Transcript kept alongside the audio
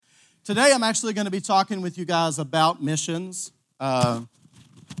Today, I'm actually going to be talking with you guys about missions. My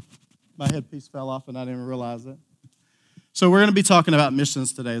headpiece fell off and I didn't even realize it. So we're going to be talking about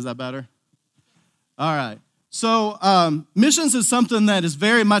missions today. Is that better? All right. So missions is something that is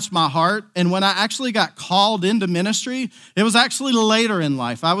very much my heart. And when I actually got called into ministry, it was actually later in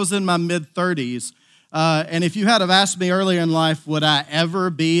life. I was in my mid-30s. And if you had have asked me earlier in life, would I ever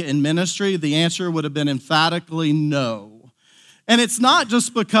be in ministry? The answer would have been emphatically no. And it's not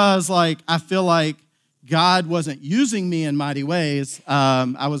just because I feel like God wasn't using me in mighty ways.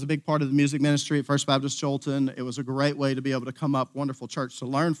 I was a big part of the music ministry at First Baptist Cholton. It was a great way to be able to come up, wonderful church to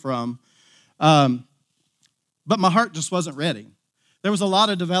learn from. But my heart just wasn't ready. There was a lot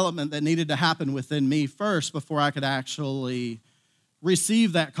of development that needed to happen within me first before I could actually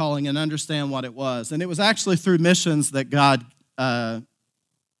receive that calling and understand what it was. And it was actually through missions that God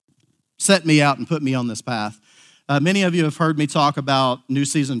set me out and put me on this path. Many of you have heard me talk about New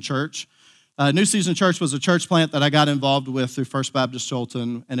Season Church. New Season Church was a church plant that I got involved with through First Baptist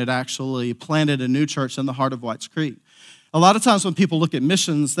Cholton, and it actually planted a new church in the heart of Whites Creek. A lot of times when people look at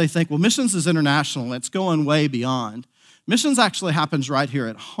missions, they think, well, missions is international. It's going way beyond. Missions actually happens right here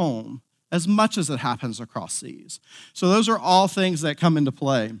at home as much as it happens across seas. So those are all things that come into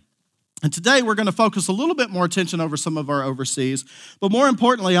play. And today we're going to focus a little bit more attention over some of our overseas. But more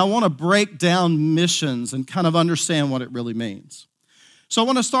importantly, I want to break down missions and kind of understand what it really means. So I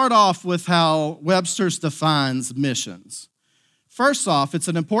want to start off with how Webster's defines missions. First off, it's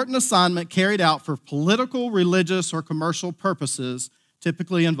an important assignment carried out for political, religious, or commercial purposes,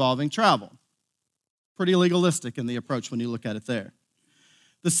 typically involving travel. Pretty legalistic in the approach when you look at it there.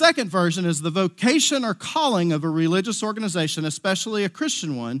 The second version is the vocation or calling of a religious organization, especially a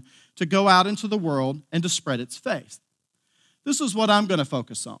Christian one, to go out into the world and to spread its faith. This is what I'm going to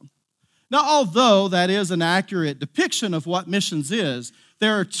focus on. Now, although that is an accurate depiction of what missions is,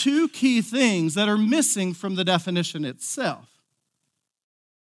 there are two key things that are missing from the definition itself.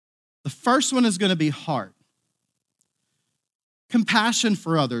 The first one is going to be heart. Compassion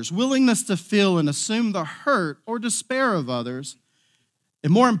for others, willingness to feel and assume the hurt or despair of others,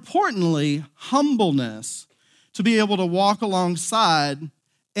 and more importantly, humbleness to be able to walk alongside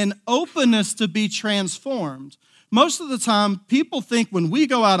and openness to be transformed. Most of the time, people think when we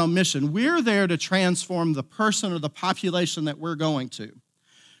go out on mission, we're there to transform the person or the population that we're going to.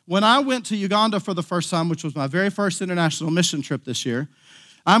 When I went to Uganda for the first time, which was my very first international mission trip this year,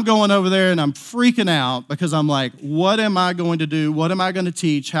 I'm going over there and I'm freaking out because I'm like, what am I going to do? What am I going to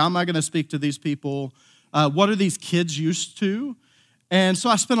teach? How am I going to speak to these people? What are these kids used to? And so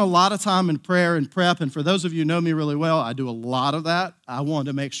I spent a lot of time in prayer and prep, and for those of you who know me really well, I do a lot of that. I want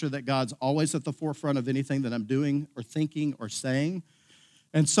to make sure that God's always at the forefront of anything that I'm doing or thinking or saying.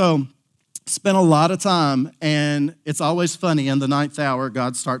 And so spent a lot of time, and it's always funny, in the ninth hour,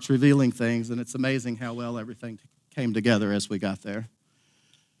 God starts revealing things, and it's amazing how well everything came together as we got there.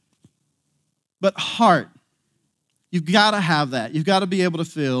 But heart, you've got to have that. You've got to be able to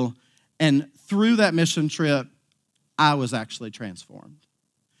feel, and through that mission trip, I was actually transformed.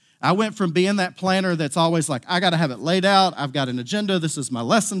 I went from being that planner that's always like, I got to have it laid out. I've got an agenda. This is my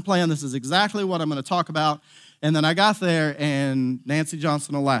lesson plan. This is exactly what I'm going to talk about. And then I got there, and Nancy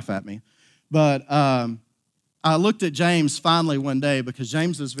Johnson will laugh at me. But I looked at James finally one day because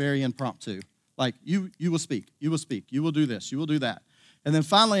James is very impromptu. Like, you will speak. You will speak. You will do this. You will do that. And then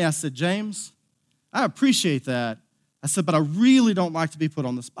finally I said, James, I appreciate that. I said, but I really don't like to be put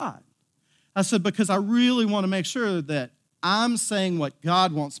on the spot. I said, because I really want to make sure that I'm saying what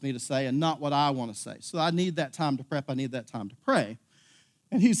God wants me to say and not what I want to say. So I need that time to prep. I need that time to pray.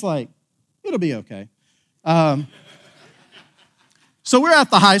 And he's like, it'll be okay. So we're at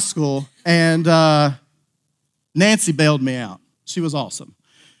the high school, and Nancy bailed me out. She was awesome.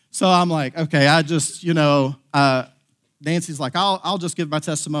 So I'm like, okay, Nancy's like, I'll just give my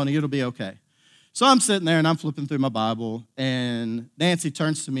testimony. It'll be okay. So I'm sitting there, and I'm flipping through my Bible, and Nancy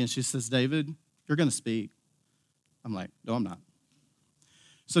turns to me, and she says, David, you're going to speak. I'm like, no, I'm not.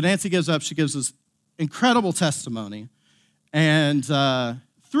 So Nancy gives up. She gives this incredible testimony, and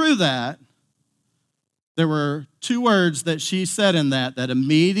through that, there were two words that she said in that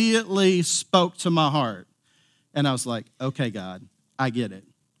immediately spoke to my heart, and I was like, okay, God, I get it.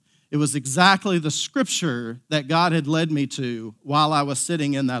 It was exactly the scripture that God had led me to while I was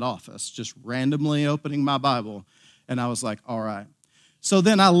sitting in that office, just randomly opening my Bible. And I was like, all right. So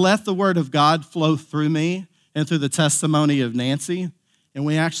then I let the word of God flow through me and through the testimony of Nancy. And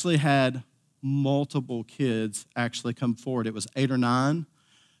we actually had multiple kids actually come forward. It was 8 or 9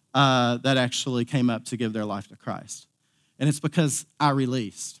 that actually came up to give their life to Christ. And it's because I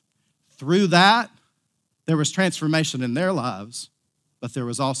released. Through that, there was transformation in their lives. but there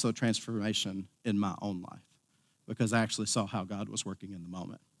was also transformation in my own life because I actually saw how God was working in the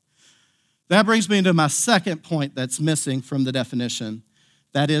moment. That brings me to my second point that's missing from the definition.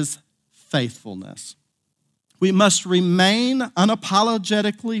 That is faithfulness. We must remain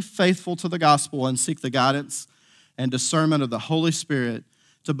unapologetically faithful to the gospel and seek the guidance and discernment of the Holy Spirit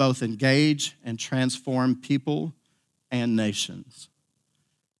to both engage and transform people and nations.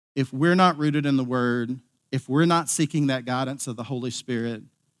 If we're not rooted in the Word, if we're not seeking that guidance of the Holy Spirit,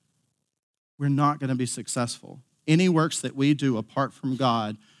 we're not going to be successful. Any works that we do apart from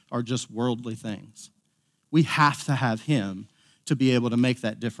God are just worldly things. We have to have Him to be able to make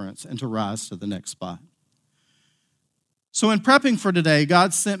that difference and to rise to the next spot. So in prepping for today,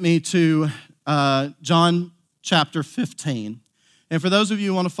 God sent me to John chapter 15. And for those of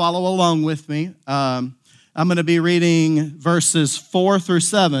you who want to follow along with me, I'm going to be reading verses 4 through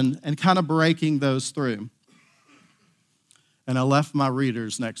 7 and kind of breaking those through. And I left my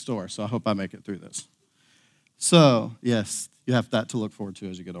readers next door, so I hope I make it through this. So, yes, you have that to look forward to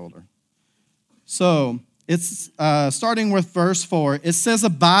as you get older. So, it's starting with verse 4. It says,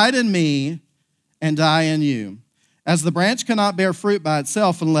 "Abide in me, and I in you. As the branch cannot bear fruit by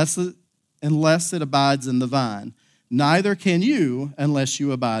itself unless it abides in the vine, neither can you unless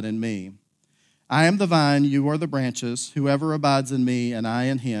you abide in me. I am the vine, you are the branches. Whoever abides in me and I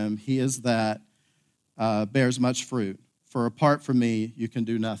in him, he is that bears much fruit. For apart from me, you can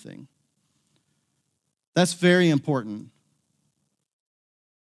do nothing." That's very important.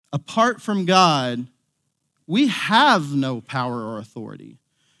 Apart from God, we have no power or authority.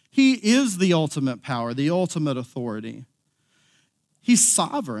 He is the ultimate power, the ultimate authority. He's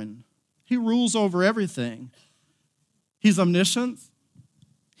sovereign. He rules over everything. He's omniscient.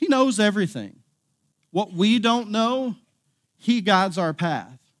 He knows everything. What we don't know, He guides our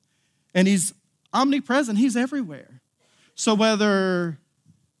path. And He's omnipresent. He's everywhere. So whether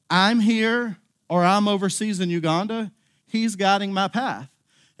I'm here or I'm overseas in Uganda, He's guiding my path.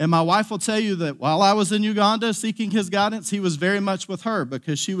 And my wife will tell you that while I was in Uganda seeking His guidance, He was very much with her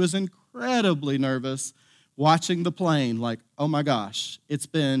because she was incredibly nervous watching the plane like, oh my gosh, it's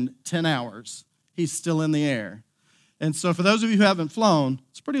been 10 hours. He's still in the air. And so for those of you who haven't flown,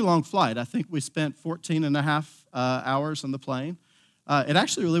 it's a pretty long flight. I think we spent 14 and a half hours on the plane. It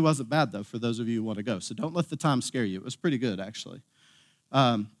actually really wasn't bad, though, for those of you who want to go. So don't let the time scare you. It was pretty good, actually.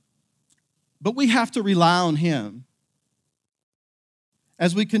 But we have to rely on Him.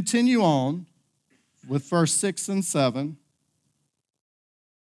 As we continue on with verse 6 and 7,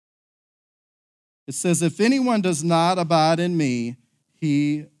 it says, "If anyone does not abide in me,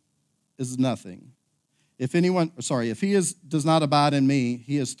 he is nothing. If he does not abide in me,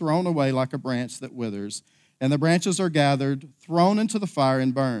 he is thrown away like a branch that withers, and the branches are gathered, thrown into the fire,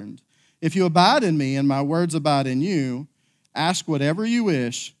 and burned. If you abide in me, and my words abide in you, ask whatever you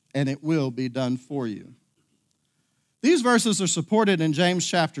wish, and it will be done for you." These verses are supported in James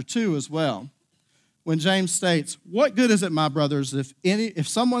chapter 2 as well, when James states, "What good is it, my brothers, if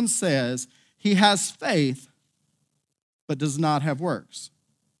someone says he has faith but does not have works?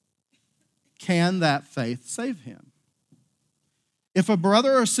 Can that faith save him? If a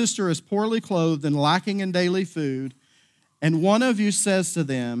brother or sister is poorly clothed and lacking in daily food, and one of you says to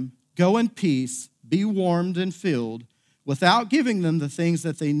them, 'Go in peace, be warmed and filled,' without giving them the things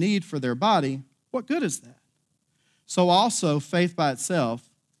that they need for their body, what good is that? So also, faith by itself,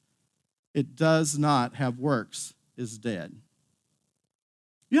 it does not have works, is dead."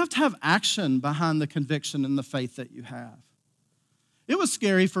 You have to have action behind the conviction and the faith that you have. It was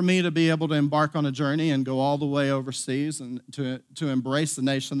scary for me to be able to embark on a journey and go all the way overseas and to embrace a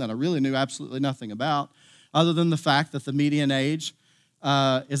nation that I really knew absolutely nothing about, other than the fact that the median age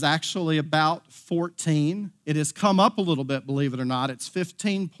is actually about 14. It has come up a little bit, believe it or not. It's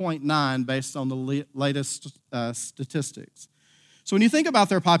 15.9 based on the latest statistics. So when you think about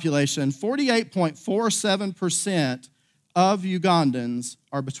their population, 48.47% of Ugandans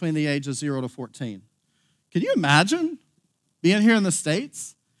are between the ages 0 to 14. Can you imagine being here in the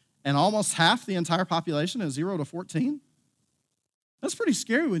States and almost half the entire population is 0 to 14? That's pretty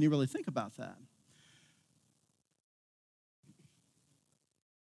scary when you really think about that.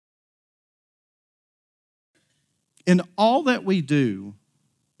 In all that we do,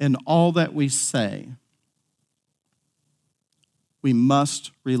 in all that we say, we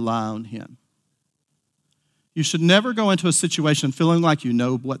must rely on Him. You should never go into a situation feeling like you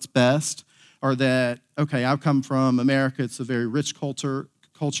know what's best, or that, okay, I've come from America, it's a very rich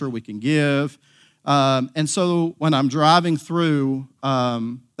culture we can give. And so when I'm driving through,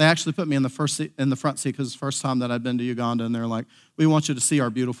 they actually put me in the front seat because it's the first time that I've been to Uganda, and they're like, "We want you to see our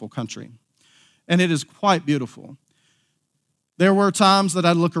beautiful country." And it is quite beautiful. There were times that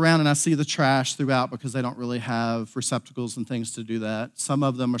I'd look around and I see the trash throughout because they don't really have receptacles and things to do that. Some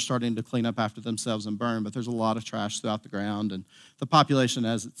of them are starting to clean up after themselves and burn, but there's a lot of trash throughout the ground, and the population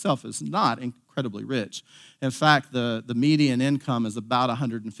as itself is not incredibly rich. In fact, the median income is about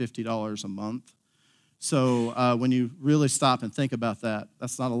 $150 a month. So when you really stop and think about that,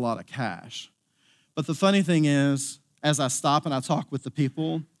 that's not a lot of cash. But the funny thing is, as I stop and I talk with the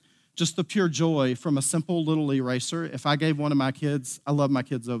people, just the pure joy from a simple little eraser. If I gave one of my kids, I love my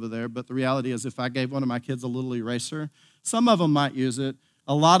kids over there, but the reality is if I gave one of my kids a little eraser, some of them might use it.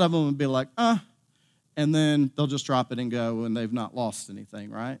 A lot of them would be like, and then they'll just drop it and go, and they've not lost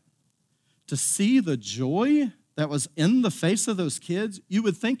anything, right? To see the joy that was in the face of those kids, you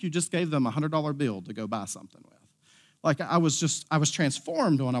would think you just gave them a $100 bill to go buy something with. Like I was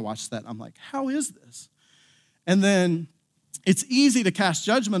transformed when I watched that. I'm like, how is this? And then it's easy to cast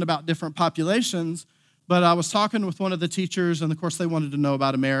judgment about different populations, but I was talking with one of the teachers, and of course they wanted to know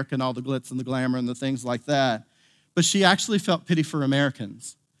about America and all the glitz and the glamour and the things like that. But she actually felt pity for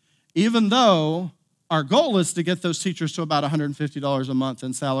Americans. Even though our goal is to get those teachers to about $150 a month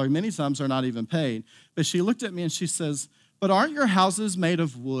in salary, many times they're not even paid. But she looked at me and she says, "But aren't your houses made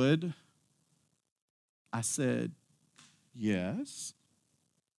of wood?" I said, "Yes."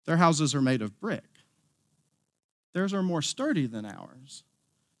 Their houses are made of brick. Theirs are more sturdy than ours.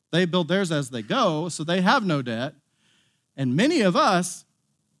 They build theirs as they go, so they have no debt. And many of us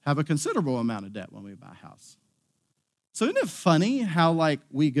have a considerable amount of debt when we buy a house. So isn't it funny how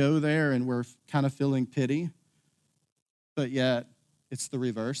we go there and we're kind of feeling pity, but yet it's the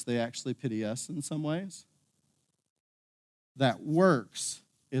reverse. They actually pity us in some ways. That works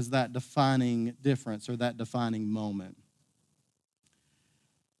is that defining difference or that defining moment.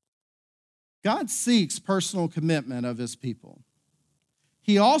 God seeks personal commitment of his people.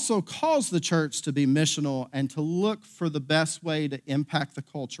 He also calls the church to be missional and to look for the best way to impact the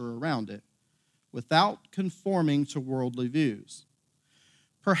culture around it without conforming to worldly views.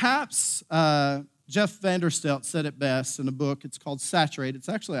 Perhaps Jeff Vanderstelt said it best in a book. It's called Saturate. It's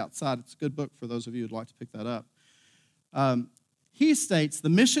actually outside. It's a good book for those of you who'd like to pick that up. He states, the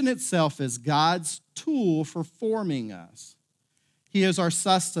mission itself is God's tool for forming us. He is our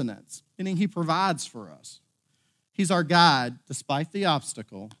sustenance, meaning he provides for us. He's our guide despite the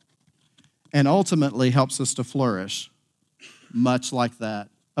obstacle, and ultimately helps us to flourish, much like that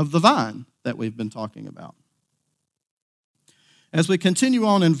of the vine that we've been talking about. As we continue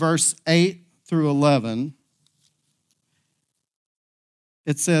on in verse 8 through 11,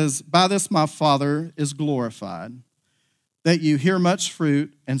 it says, "By this my Father is glorified, that you hear much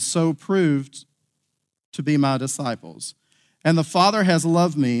fruit and so proved to be my disciples. And the Father has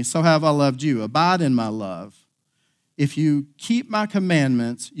loved me, so have I loved you. Abide in my love. If you keep my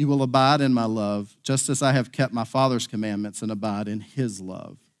commandments, you will abide in my love, just as I have kept my Father's commandments and abide in his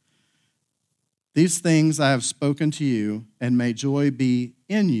love. These things I have spoken to you, and may joy be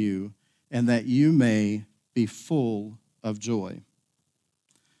in you, and that you may be full of joy."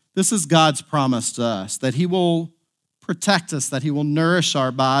 This is God's promise to us, that he will protect us, that he will nourish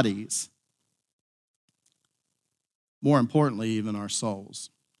our bodies. More importantly, even our souls.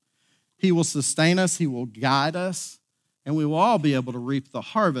 He will sustain us, he will guide us, and we will all be able to reap the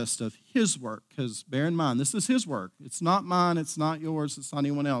harvest of his work. Because bear in mind, this is his work. It's not mine, it's not yours, it's not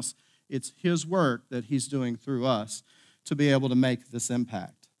anyone else. It's his work that he's doing through us to be able to make this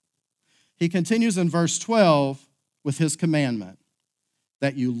impact. He continues in verse 12 with his commandment,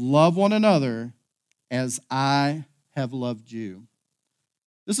 that you love one another as I have loved you.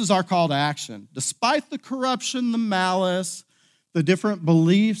 This is our call to action. Despite the corruption, the malice, the different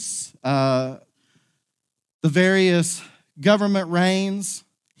beliefs, the various government reigns,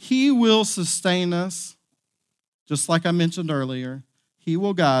 he will sustain us. Just like I mentioned earlier, he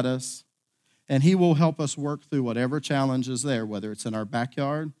will guide us, and he will help us work through whatever challenge is there, whether it's in our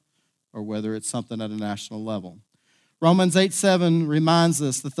backyard or whether it's something at a national level. Romans 8:7 reminds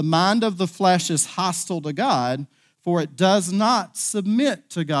us that the mind of the flesh is hostile to God, for it does not submit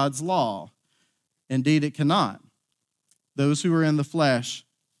to God's law. Indeed, it cannot. Those who are in the flesh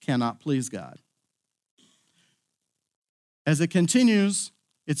cannot please God. As it continues,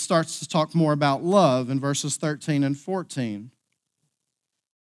 it starts to talk more about love in verses 13 and 14.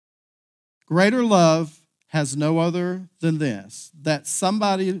 Greater love has no other than this, that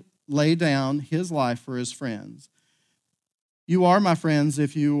somebody lay down his life for his friends. You are my friends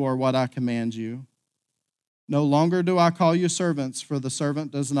if you are what I command you. No longer do I call you servants, for the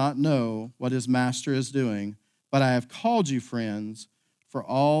servant does not know what his master is doing, but I have called you friends, for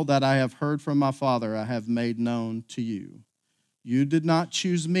all that I have heard from my Father I have made known to you. You did not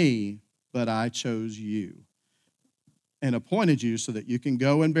choose me, but I chose you. and appointed you so that you can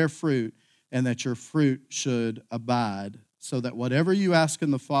go and bear fruit, and that your fruit should abide, so that whatever you ask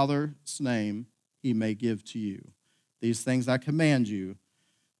in the Father's name, he may give to you. These things I command you,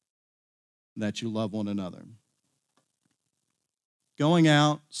 that you love one another. Going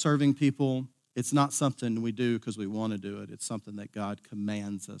out, serving people, it's not something we do because we want to do it. It's something that God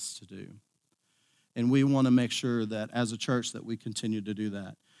commands us to do. And we want to make sure that as a church that we continue to do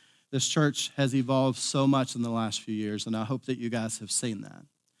that. This church has evolved so much in the last few years, and I hope that you guys have seen that.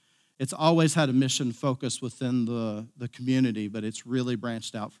 It's always had a mission focus within the community, but it's really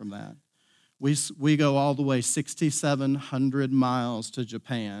branched out from that. We go all the way 6,700 miles to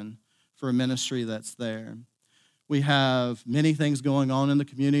Japan for a ministry that's there. We have many things going on in the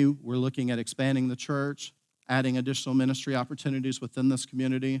community. We're looking at expanding the church, adding additional ministry opportunities within this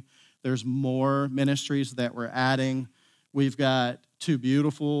community. There's more ministries that we're adding. We've got 2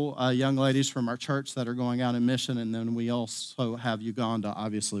 beautiful young ladies from our church that are going out in mission, and then we also have Uganda,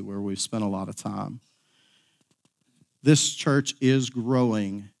 obviously, where we've spent a lot of time. This church is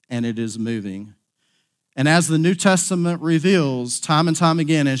growing, and it is moving. And as the New Testament reveals time and time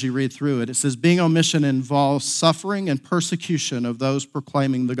again as you read through it, it says being on mission involves suffering and persecution of those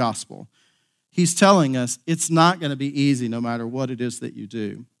proclaiming the gospel. He's telling us it's not going to be easy no matter what it is that you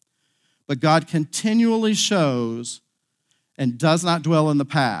do. But God continually shows and does not dwell in the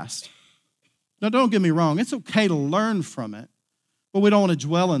past. Now, don't get me wrong. It's okay to learn from it, but we don't want to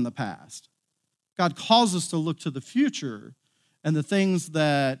dwell in the past. God calls us to look to the future and the things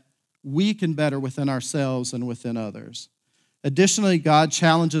that we can better within ourselves and within others. Additionally, God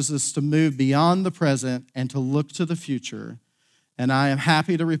challenges us to move beyond the present and to look to the future. And I am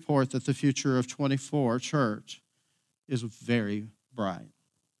happy to report that the future of 24 Church is very bright.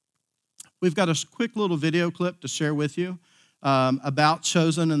 We've got a quick little video clip to share with you about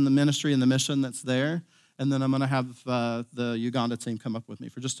Chosen and the ministry and the mission that's there. And then I'm going to have the Uganda team come up with me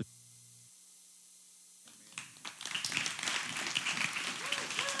for just a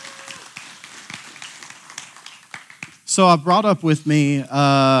So I brought up with me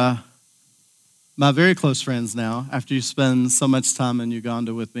my very close friends now, after you spend so much time in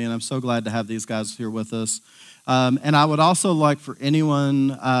Uganda with me, and I'm so glad to have these guys here with us. And I would also like for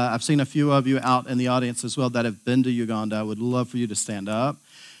anyone, I've seen a few of you out in the audience as well that have been to Uganda. I would love for you to stand up.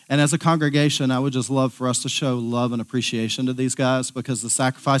 And as a congregation, I would just love for us to show love and appreciation to these guys, because the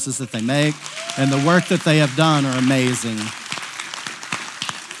sacrifices that they make and the work that they have done are amazing.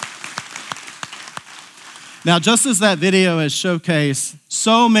 Now, just as that video has showcased,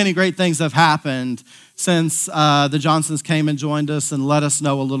 so many great things have happened since the Johnsons came and joined us and let us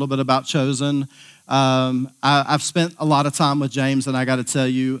know a little bit about Chosen. I've spent a lot of time with James, and I got to tell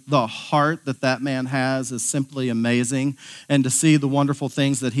you, the heart that man has is simply amazing. And to see the wonderful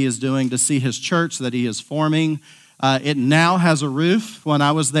things that he is doing, to see his church that he is forming. It now has a roof. When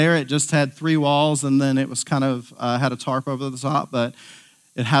I was there, it just had 3 walls, and then it was kind of had a tarp over the top, but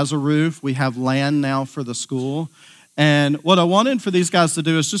it has a roof. We have land now for the school. And what I wanted for these guys to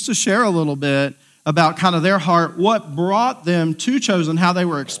do is just to share a little bit about kind of their heart, what brought them to Chosen, how they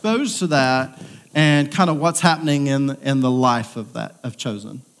were exposed to that, and kind of what's happening in the life of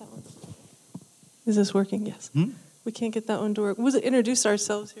Chosen. Is this working? Yes. We can't get that one to work. We'll introduce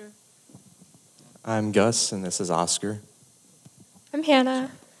ourselves here. I'm Gus, and this is Oscar. I'm Hannah.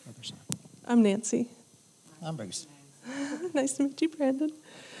 I'm Nancy. I'm Bruce. Nice to meet you, Brandon.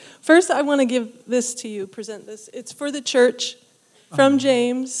 First, I want to give this to you, present this. It's for the church from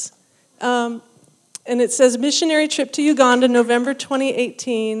James. And it says, Missionary Trip to Uganda, November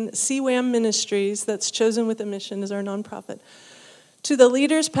 2018, CWAM Ministries, that's Chosen with a Mission, is our nonprofit. To the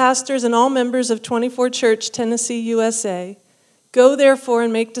leaders, pastors, and all members of 24 Church, Tennessee, USA, go therefore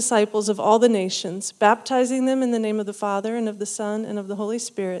and make disciples of all the nations, baptizing them in the name of the Father and of the Son and of the Holy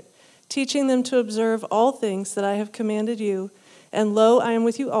Spirit, teaching them to observe all things that I have commanded you. And lo, I am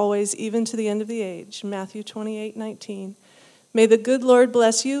with you always, even to the end of the age. Matthew 28:19. May the good Lord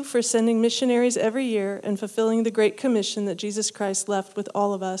bless you for sending missionaries every year and fulfilling the great commission that Jesus Christ left with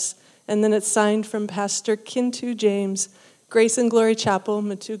all of us. And then it's signed from Pastor Kintu James, Grace and Glory Chapel,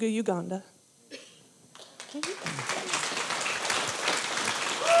 Matuga, Uganda.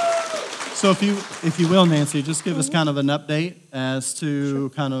 So if you will, Nancy, just give us kind of an update as to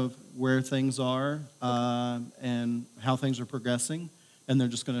kind of where things are and how things are progressing. And they're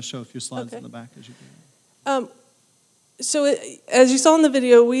just going to show a few slides in the back as you go. So as you saw in the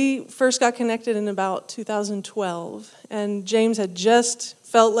video, we first got connected in about 2012. And James had just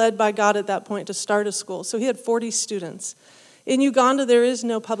felt led by God at that point to start a school. So he had 40 students. In Uganda, there is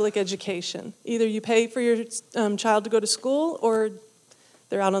no public education. Either you pay for your child to go to school or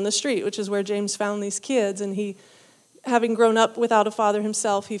they're out on the street, which is where James found these kids. And he having grown up without a father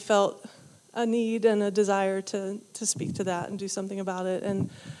himself, he felt a need and a desire to speak to that and do something about it. And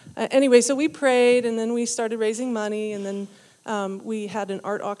anyway, so we prayed, and then we started raising money, and then we had an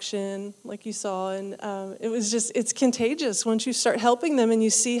art auction, like you saw, and it's contagious once you start helping them and you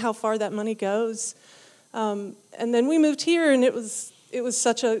see how far that money goes. And then we moved here, and it was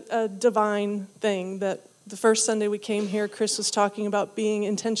such a divine thing that the first Sunday we came here, Chris was talking about being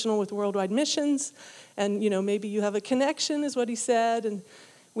intentional with worldwide missions, and maybe you have a connection, is what he said, and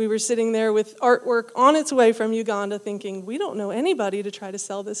we were sitting there with artwork on its way from Uganda thinking, we don't know anybody to try to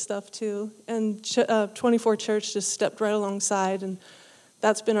sell this stuff to. And 24 Church just stepped right alongside, and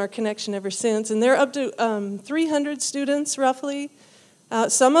that's been our connection ever since. And they're up to 300 students, roughly.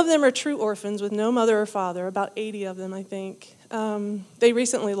 Some of them are true orphans with no mother or father, about 80 of them, I think. They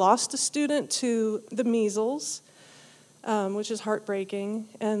recently lost a student to the measles, which is heartbreaking.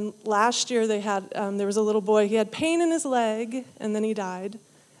 And last year there was a little boy, he had pain in his leg, and then he died.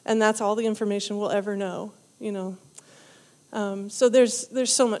 And that's all the information we'll ever know, So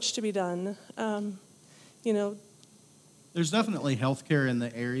there's so much to be done, There's definitely healthcare in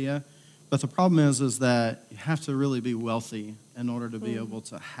the area, but the problem is that you have to really be wealthy in order to be able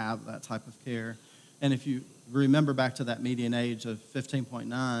to have that type of care. And if you remember back to that median age of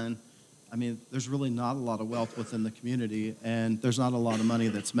 15.9, there's really not a lot of wealth within the community, and there's not a lot of money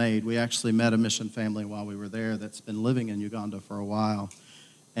that's made. We actually met a mission family while we were there that's been living in Uganda for a while.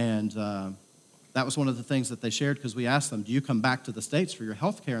 And that was one of the things that they shared, because we asked them, do you come back to the States for your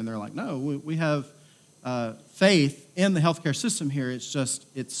health care? And they're like, no, we have faith in the healthcare system here.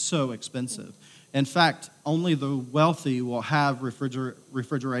 It's so expensive. In fact, only the wealthy will have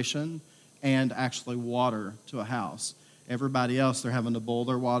refrigeration and actually water to a house. Everybody else, they're having to boil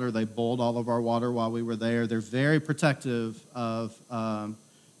their water. They boiled all of our water while we were there. They're very protective of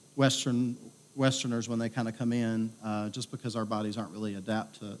Westerners when they kind of come in, just because our bodies aren't really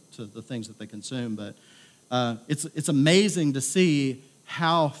adapt to the things that they consume. But it's amazing to see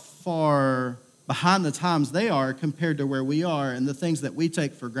how far behind the times they are compared to where we are, and the things that we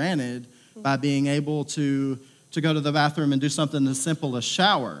take for granted by being able to go to the bathroom and do something as simple as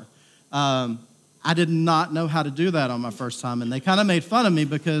shower. I did not know how to do that on my first time, and they kind of made fun of me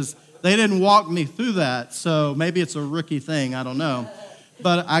because they didn't walk me through that. So maybe it's a rookie thing, I don't know.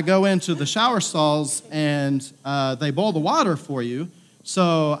 But I go into the shower stalls, and they boil the water for you.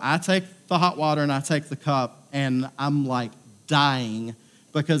 So I take the hot water, and I take the cup, and I'm like dying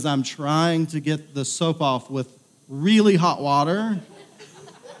because I'm trying to get the soap off with really hot water.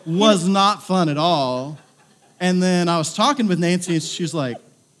 Was not fun at all. And then I was talking with Nancy, and she's like,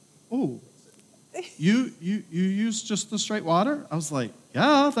 oh, you use just the straight water? I was like,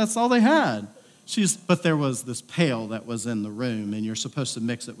 yeah, that's all they had. But there was this pail that was in the room, and you're supposed to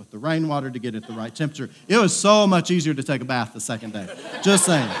mix it with the rainwater to get it the right temperature. It was so much easier to take a bath the second day. Just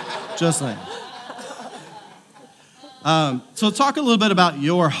saying. So talk a little bit about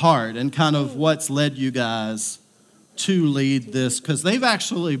your heart and kind of what's led you guys to lead this, because they've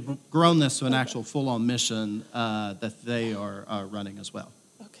actually grown this to an actual full-on mission that they are running as well.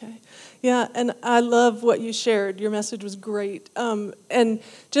 Okay. Yeah, and I love what you shared. Your message was great. And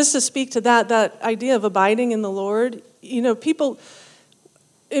just to speak to that idea of abiding in the Lord, people,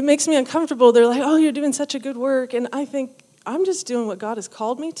 it makes me uncomfortable. They're like, oh, you're doing such a good work. And I think, I'm just doing what God has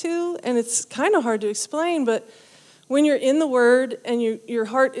called me to. And it's kind of hard to explain, but when you're in the Word and your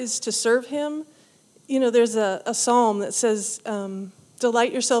heart is to serve Him, there's a psalm that says,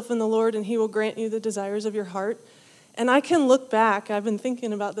 delight yourself in the Lord and He will grant you the desires of your heart. And I can look back, I've been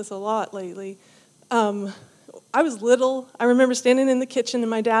thinking about this a lot lately. I was little. I remember standing in the kitchen and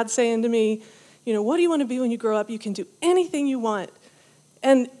my dad saying to me, what do you want to be when you grow up? You can do anything you want.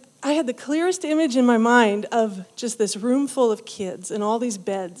 And I had the clearest image in my mind of just this room full of kids and all these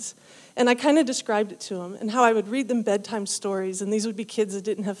beds. And I kind of described it to him and how I would read them bedtime stories, and these would be kids that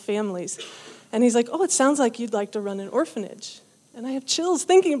didn't have families. And he's like, oh, it sounds like you'd like to run an orphanage. And I have chills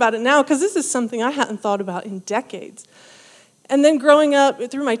thinking about it now because this is something I hadn't thought about in decades. And then growing up,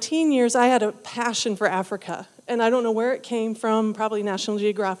 through my teen years, I had a passion for Africa. And I don't know where it came from, probably National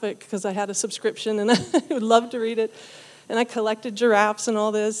Geographic, because I had a subscription and I would love to read it. And I collected giraffes and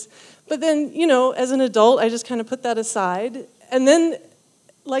all this. But then, as an adult, I just kind of put that aside. And then,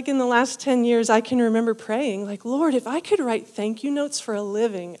 like in the last 10 years, I can remember praying, like, Lord, if I could write thank you notes for a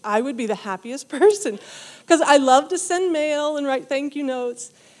living, I would be the happiest person. Because I love to send mail and write thank you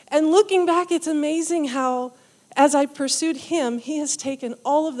notes. And looking back, it's amazing how, as I pursued Him, He has taken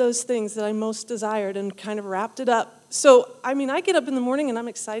all of those things that I most desired and kind of wrapped it up. So, I get up in the morning and I'm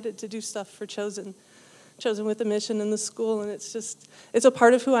excited to do stuff for Chosen with the mission and the school. And it's a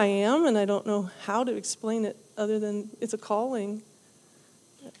part of who I am, and I don't know how to explain it other than it's a calling.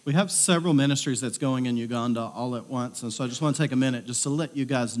 We have several ministries that's going in Uganda all at once, and so I just want to take a minute just to let you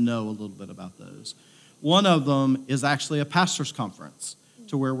guys know a little bit about those. One of them is actually a pastor's conference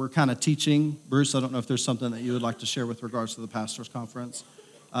to where we're kind of teaching. Bruce, I don't know if there's something that you would like to share with regards to the pastor's conference,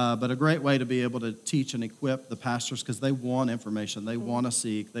 but a great way to be able to teach and equip the pastors because they want information, they want to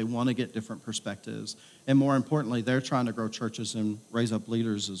seek, they want to get different perspectives, and more importantly, they're trying to grow churches and raise up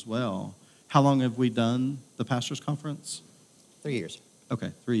leaders as well. How long have we done the pastor's conference? 3 years.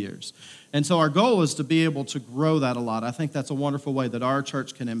 Okay, 3 years. And so our goal is to be able to grow that a lot. I think that's a wonderful way that our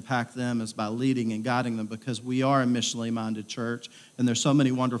church can impact them is by leading and guiding them because we are a missionally minded church and there's so many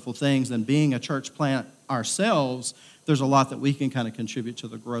wonderful things. And being a church plant ourselves, there's a lot that we can kind of contribute to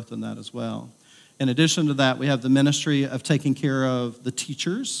the growth in that as well. In addition to that, we have the ministry of taking care of the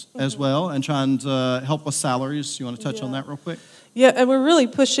teachers as well and trying to help with salaries. You want to touch on that real quick? Yeah, and we're really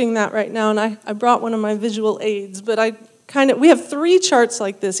pushing that right now. And I brought one of my visual aids, but we have 3 charts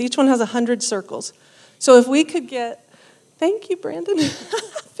like this. Each one has 100 circles. So if we could get, thank you, Brandon.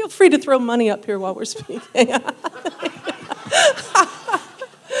 Feel free to throw money up here while we're speaking.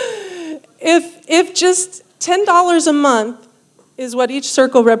 if just $10 a month is what each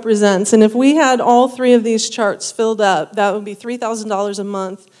circle represents, and if we had all 3 of these charts filled up, that would be $3,000 a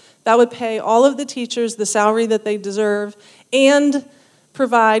month. That would pay all of the teachers the salary that they deserve and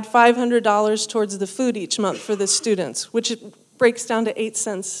provide $500 towards the food each month for the students, which breaks down to 8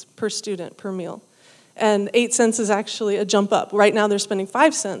 cents per student per meal. And 8 cents is actually a jump up. Right now they're spending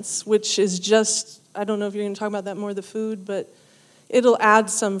 5 cents, which is just, I don't know if you're going to talk about that more, the food, but it'll add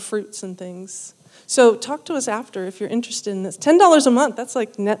some fruits and things. So talk to us after if you're interested in this. $10 a month, that's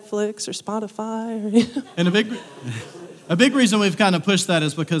like Netflix or Spotify. Or, And a big reason we've kind of pushed that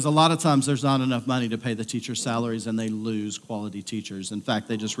is because a lot of times there's not enough money to pay the teachers' salaries and they lose quality teachers. In fact,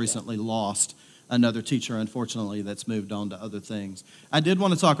 they just recently lost another teacher, unfortunately, that's moved on to other things. I did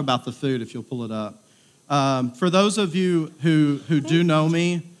want to talk about the food, if you'll pull it up. For those of you who do know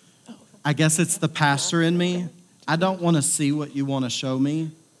me, I guess it's the pastor in me. I don't want to see what you want to show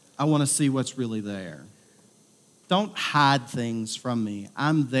me. I want to see what's really there. Don't hide things from me.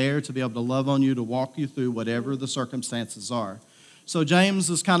 I'm there to be able to love on you, to walk you through whatever the circumstances are. So James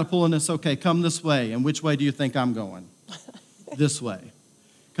is kind of pulling this, okay, come this way. And which way do you think I'm going? This way.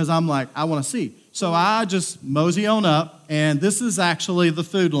 Because I'm like, I want to see. So I just mosey on up, and this is actually the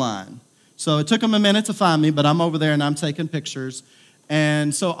food line. So it took them a minute to find me, but I'm over there and I'm taking pictures.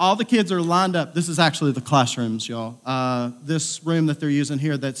 And so all the kids are lined up. This is actually the classrooms, y'all. This room that they're using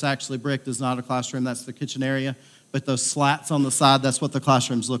here that's actually bricked is not a classroom. That's the kitchen area. But those slats on the side, that's what the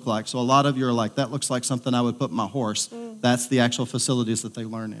classrooms look like. So a lot of you are like, that looks like something I would put my horse. That's the actual facilities that they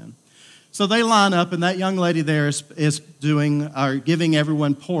learn in. So they line up, and that young lady there is giving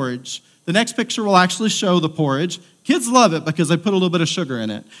everyone porridge. The next picture will actually show the porridge. Kids love it because they put a little bit of sugar in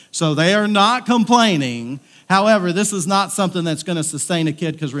it. So they are not complaining. However, this is not something that's going to sustain a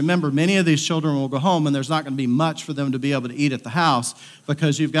kid because remember, many of these children will go home and there's not going to be much for them to be able to eat at the house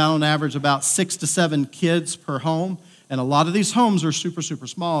because you've got on average about 6 to 7 kids per home. And a lot of these homes are super, super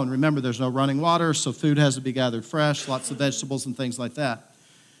small. And remember, there's no running water, so food has to be gathered fresh, lots of vegetables and things like that.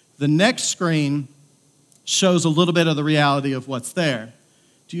 The next screen shows a little bit of the reality of what's there.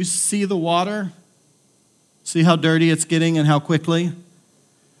 Do you see the water? See how dirty it's getting and how quickly?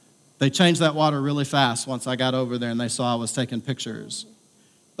 They changed that water really fast once I got over there and they saw I was taking pictures.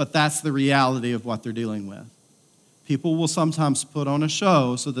 But that's the reality of what they're dealing with. People will sometimes put on a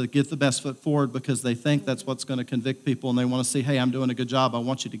show so they get the best foot forward because they think that's what's going to convict people and they want to see, hey, I'm doing a good job. I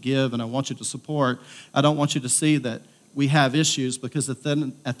want you to give and I want you to support. I don't want you to see that we have issues because at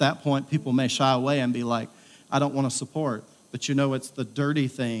that point people may shy away and be like, I don't want to support. But you know, it's the dirty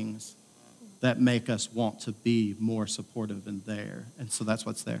things that make us want to be more supportive and there. And so that's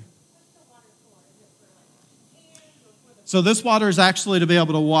what's there. So this water is actually to be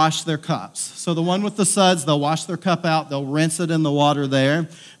able to wash their cups. So the one with the suds, they'll wash their cup out. They'll rinse it in the water there.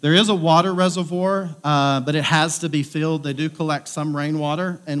 There is a water reservoir, but it has to be filled. They do collect some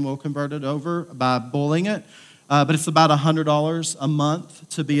rainwater and will convert it over by boiling it. But it's about $100 a month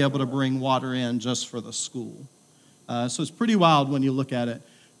to be able to bring water in just for the school. So it's pretty wild when you look at it.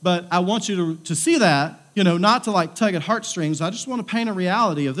 But I want you to see that, not to like tug at heartstrings. I just want to paint a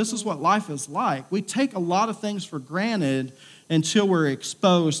reality of this is what life is like. We take a lot of things for granted until we're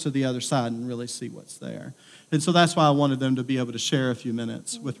exposed to the other side and really see what's there. And so that's why I wanted them to be able to share a few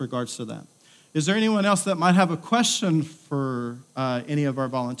minutes with regards to that. Is there anyone else that might have a question for any of our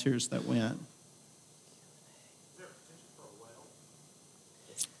volunteers that went?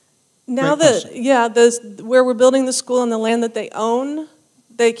 Now that, where we're building the school on the land that they own,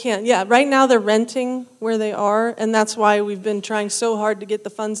 They can, yeah. Right now they're renting where they are, and that's why we've been trying so hard to get the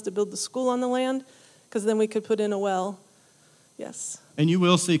funds to build the school on the land, because then we could put in a well. Yes. And you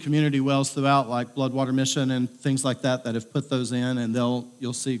will see community wells throughout, like Bloodwater Mission and things like that have put those in, and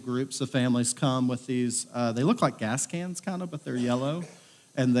you'll see groups of families come with these. They look like gas cans, kind of, but they're yellow,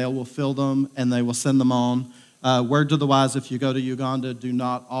 and they will fill them, and they will send them on. Word to the wise, if you go to Uganda, do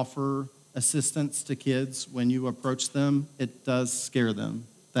not offer assistance to kids when you approach them. It does scare them.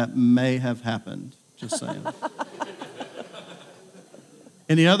 That may have happened, just saying.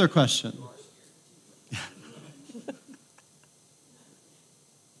 Any other question?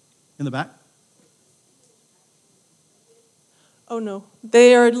 In the back? Oh, no.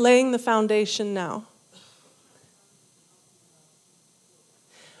 They are laying the foundation now.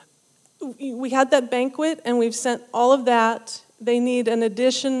 We had that banquet, and we've sent all of that. They need in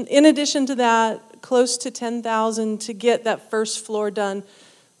addition to that, close to $10,000 to get that first floor done.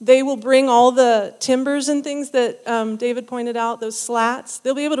 They will bring all the timbers and things that David pointed out, those slats.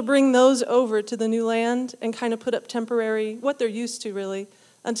 They'll be able to bring those over to the new land and kind of put up temporary, what they're used to really,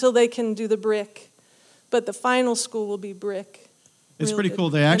 until they can do the brick. But the final school will be brick. It's pretty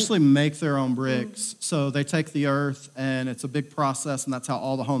cool. They actually make their own bricks. So they take the earth, and it's a big process, and that's how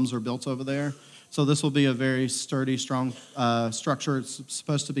all the homes are built over there. So this will be a very sturdy, strong structure. It's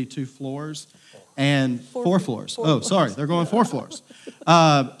supposed to be 2 floors and 4 floors. Sorry, they're going 4 floors.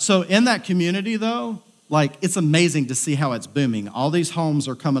 So in that community, though, like, it's amazing to see how it's booming. All these homes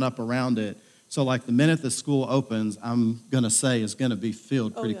are coming up around it. So, like, the minute the school opens, I'm going to say is going to be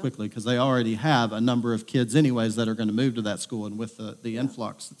filled pretty quickly, because they already have a number of kids anyways that are going to move to that school, and with the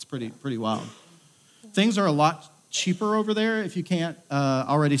influx, it's pretty wild. Things are a lot cheaper over there if you can't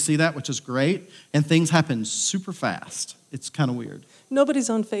already see that, which is great, and things happen super fast. It's kind of weird. Nobody's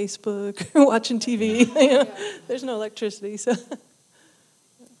on Facebook or watching TV. There's no electricity. So,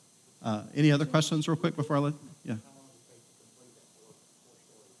 any other questions real quick before I let? Yeah.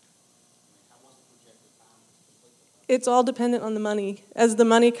 It's all dependent on the money. As the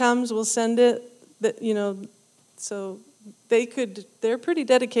money comes, we'll send it. So they're pretty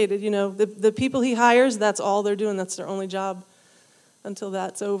dedicated. The people he hires, that's all they're doing. That's their only job until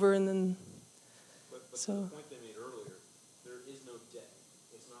that's over, and then. But the point they made earlier, there is no debt.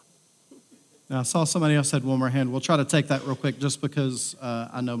 It's not. Now, I saw somebody else had one more hand. We'll try to take that real quick, just because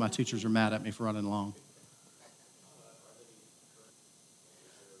I know my teachers are mad at me for running long.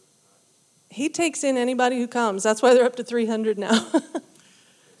 He takes in anybody who comes. That's why they're up to 300 now.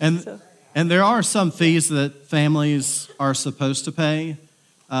 And there are some fees that families are supposed to pay,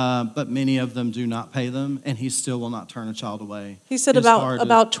 but many of them do not pay them, and he still will not turn a child away. He said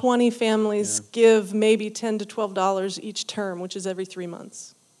about 20 families give maybe $10 to $12 each term, which is every 3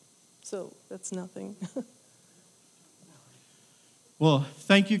 months. So that's nothing. Well,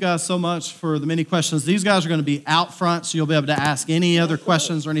 thank you guys so much for the many questions. These guys are going to be out front, so you'll be able to ask any other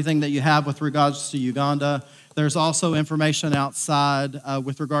questions or anything that you have with regards to Uganda. There's also information outside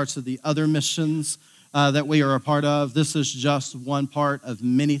with regards to the other missions that we are a part of. This is just one part of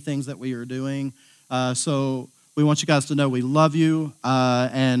many things that we are doing. So we want you guys to know we love you.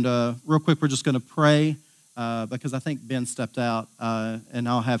 And real quick, we're just going to pray because I think Ben stepped out, and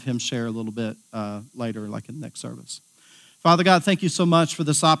I'll have him share a little bit later, like in the next service. Father God, thank you so much for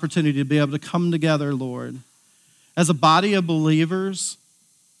this opportunity to be able to come together, Lord, as a body of believers,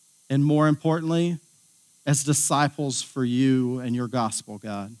 and more importantly, as disciples for you and your gospel,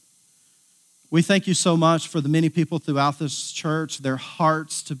 God. We thank you so much for the many people throughout this church, their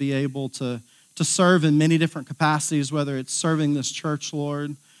hearts to be able to serve in many different capacities, whether it's serving this church,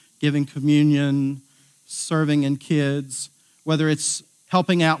 Lord, giving communion, serving in kids, whether it's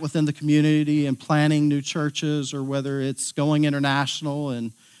helping out within the community and planning new churches, or whether it's going international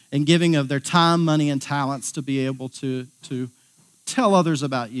and giving of their time, money, and talents to be able to tell others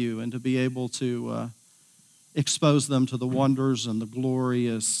about you and to be able to expose them to the wonders and the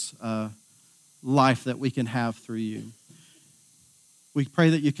glorious life that we can have through you. We pray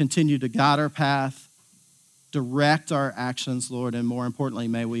that you continue to guide our path, direct our actions, Lord, and more importantly,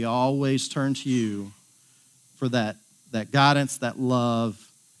 may we always turn to you for that guidance, that love,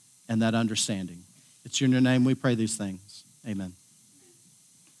 and that understanding. It's in your name we pray these things. Amen.